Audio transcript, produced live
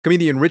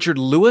Comedian Richard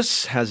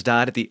Lewis has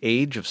died at the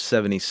age of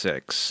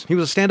 76. He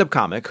was a stand-up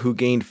comic who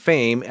gained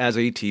fame as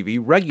a TV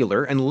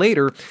regular and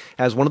later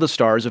as one of the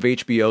stars of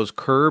HBO's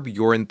Curb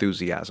Your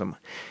Enthusiasm.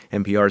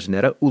 NPR's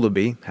Neda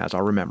Ulaby has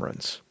our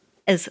remembrance.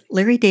 As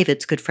Larry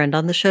David's good friend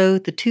on the show,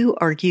 the two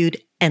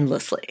argued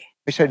endlessly.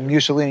 I said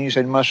Mussolini, you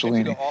said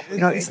Mussolini.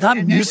 It's not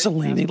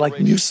Mussolini like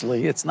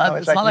muesli. It's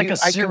not like a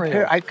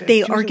cereal.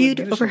 They argued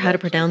over how to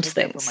pronounce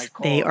things.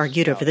 They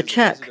argued over the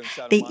check.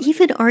 They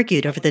even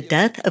argued over the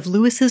death of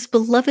Lewis's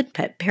beloved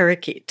pet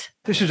parakeet.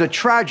 This is a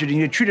tragedy,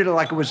 and you treated it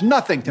like it was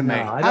nothing to me.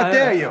 How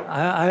dare you?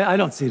 I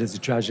don't see it as a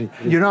tragedy.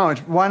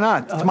 Why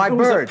not? It's my bird.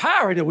 If it was a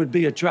parrot, it would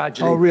be a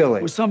tragedy. Oh, really?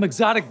 It was some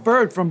exotic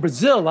bird from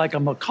Brazil, like a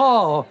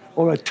macaw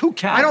or a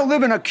toucan. I don't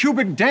live in a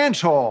cubic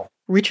dance hall.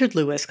 Richard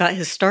Lewis got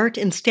his start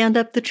in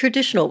stand-up the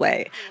traditional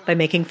way, by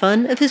making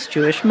fun of his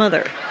Jewish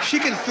mother. She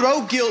can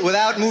throw guilt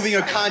without moving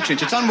her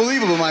conscience. It's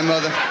unbelievable, my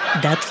mother.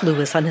 That's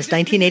Lewis on his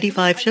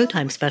 1985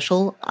 Showtime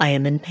special, I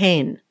Am in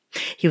Pain.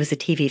 He was a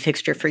TV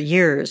fixture for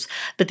years,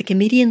 but the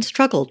comedian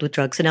struggled with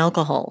drugs and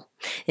alcohol.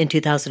 In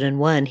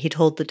 2001, he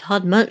told the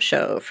Todd Munt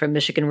Show from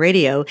Michigan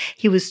Radio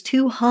he was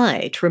too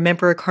high to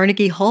remember a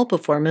Carnegie Hall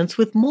performance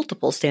with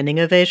multiple standing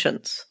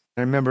ovations.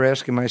 I remember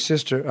asking my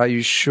sister, are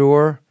you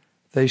sure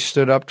they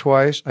stood up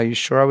twice? Are you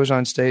sure I was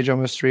on stage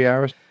almost 3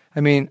 hours? I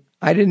mean,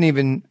 I didn't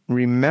even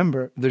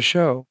remember the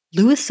show.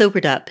 Lewis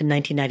sobered up in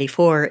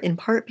 1994 in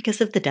part because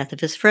of the death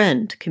of his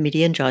friend,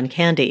 comedian John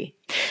Candy.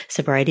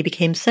 Sobriety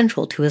became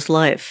central to his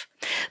life.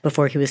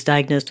 Before he was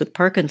diagnosed with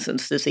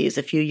Parkinson's disease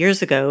a few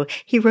years ago,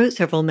 he wrote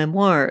several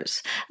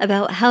memoirs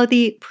about how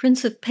the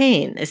Prince of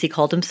Pain, as he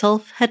called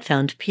himself, had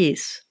found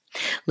peace.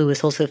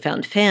 Lewis also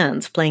found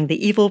fans playing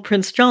the evil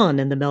Prince John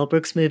in the Mel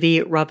Brooks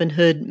movie Robin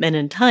Hood, Men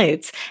in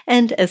Tights,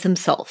 and as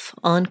himself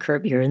on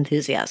Curb Your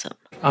Enthusiasm.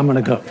 I'm going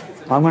to go.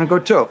 I'm going to go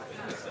too.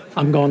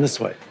 I'm going this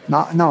way.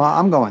 No,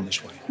 I'm going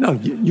this way. No,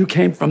 you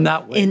came from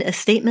that way. In a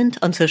statement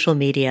on social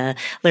media,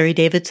 Larry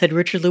David said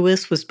Richard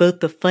Lewis was both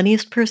the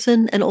funniest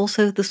person and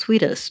also the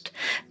sweetest.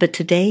 But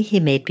today he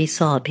made me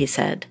sob, he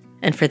said.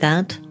 And for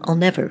that, I'll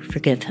never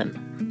forgive him.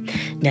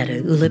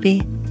 Neda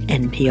Ulaby,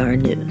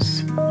 NPR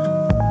News.